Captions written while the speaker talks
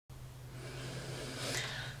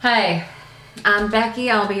Hey, I'm Becky.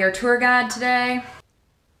 I'll be your tour guide today.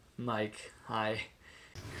 Mike, hi.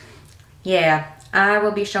 Yeah, I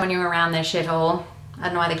will be showing you around this shithole. I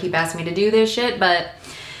don't know why they keep asking me to do this shit, but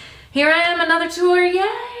here I am, another tour.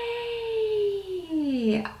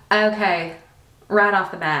 Yay! Okay, right off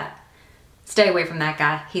the bat, stay away from that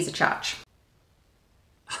guy. He's a chotch.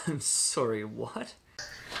 I'm sorry, what?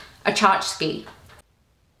 A tchotchke.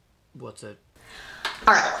 What's it?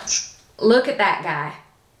 Alright, look at that guy.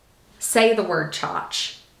 Say the word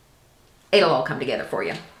chotch. It'll all come together for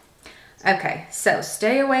you. Okay, so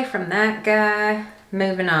stay away from that guy.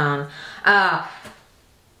 Moving on.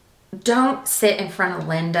 Don't sit in front of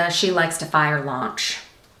Linda. She likes to fire launch.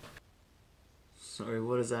 Sorry,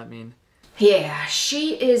 what does that mean? Yeah,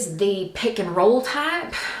 she is the pick and roll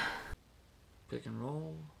type. Pick and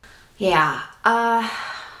roll? Yeah,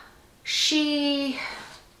 she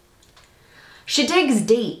digs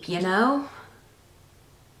deep, you know?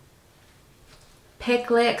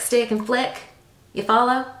 Pick, lick, stick, and flick. You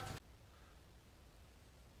follow?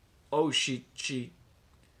 Oh, she...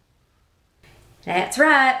 That's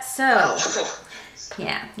right. So,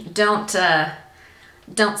 yeah, don't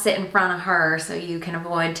sit in front of her so you can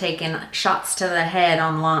avoid taking shots to the head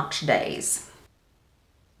on launch days.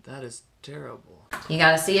 That is terrible. You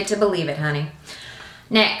gotta see it to believe it, honey.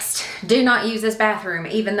 Next, do not use this bathroom,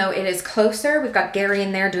 even though it is closer. We've got Gary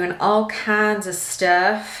in there doing all kinds of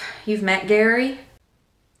stuff. You've met Gary?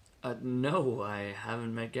 No, I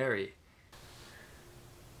haven't met Gary.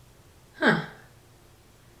 Huh.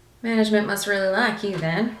 Management must really like you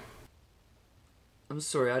then. I'm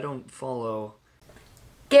sorry, I don't follow.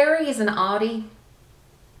 Gary is an oddie.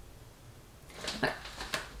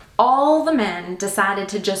 All the men decided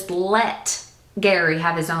to just let Gary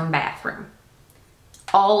have his own bathroom.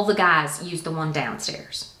 All the guys used the one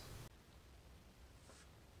downstairs.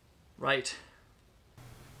 Right.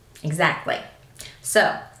 Exactly.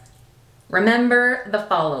 So, remember the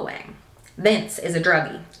following. Vince is a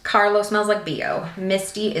druggie. Carlo smells like B.O.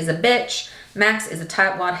 Misty is a bitch. Max is a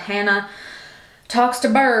tightwad. Hannah talks to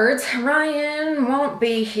birds. Ryan won't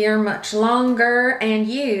be here much longer. And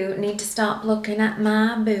you need to stop looking at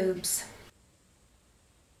my boobs.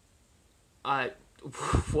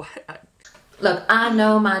 What? Look, I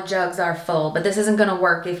know my jugs are full, but this isn't going to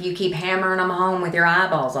work if you keep hammering them home with your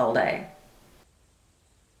eyeballs all day.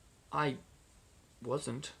 I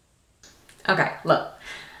wasn't. Okay, look.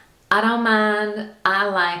 I don't mind. I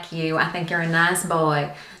like you. I think you're a nice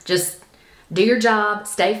boy. Just do your job,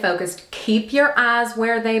 stay focused, keep your eyes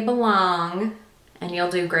where they belong, and you'll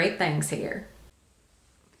do great things here.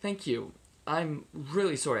 Thank you. I'm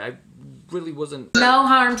really sorry. I really wasn't... No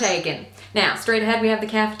harm taken. Now, straight ahead we have the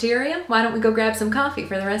cafeteria. Why don't we go grab some coffee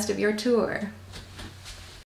for the rest of your tour?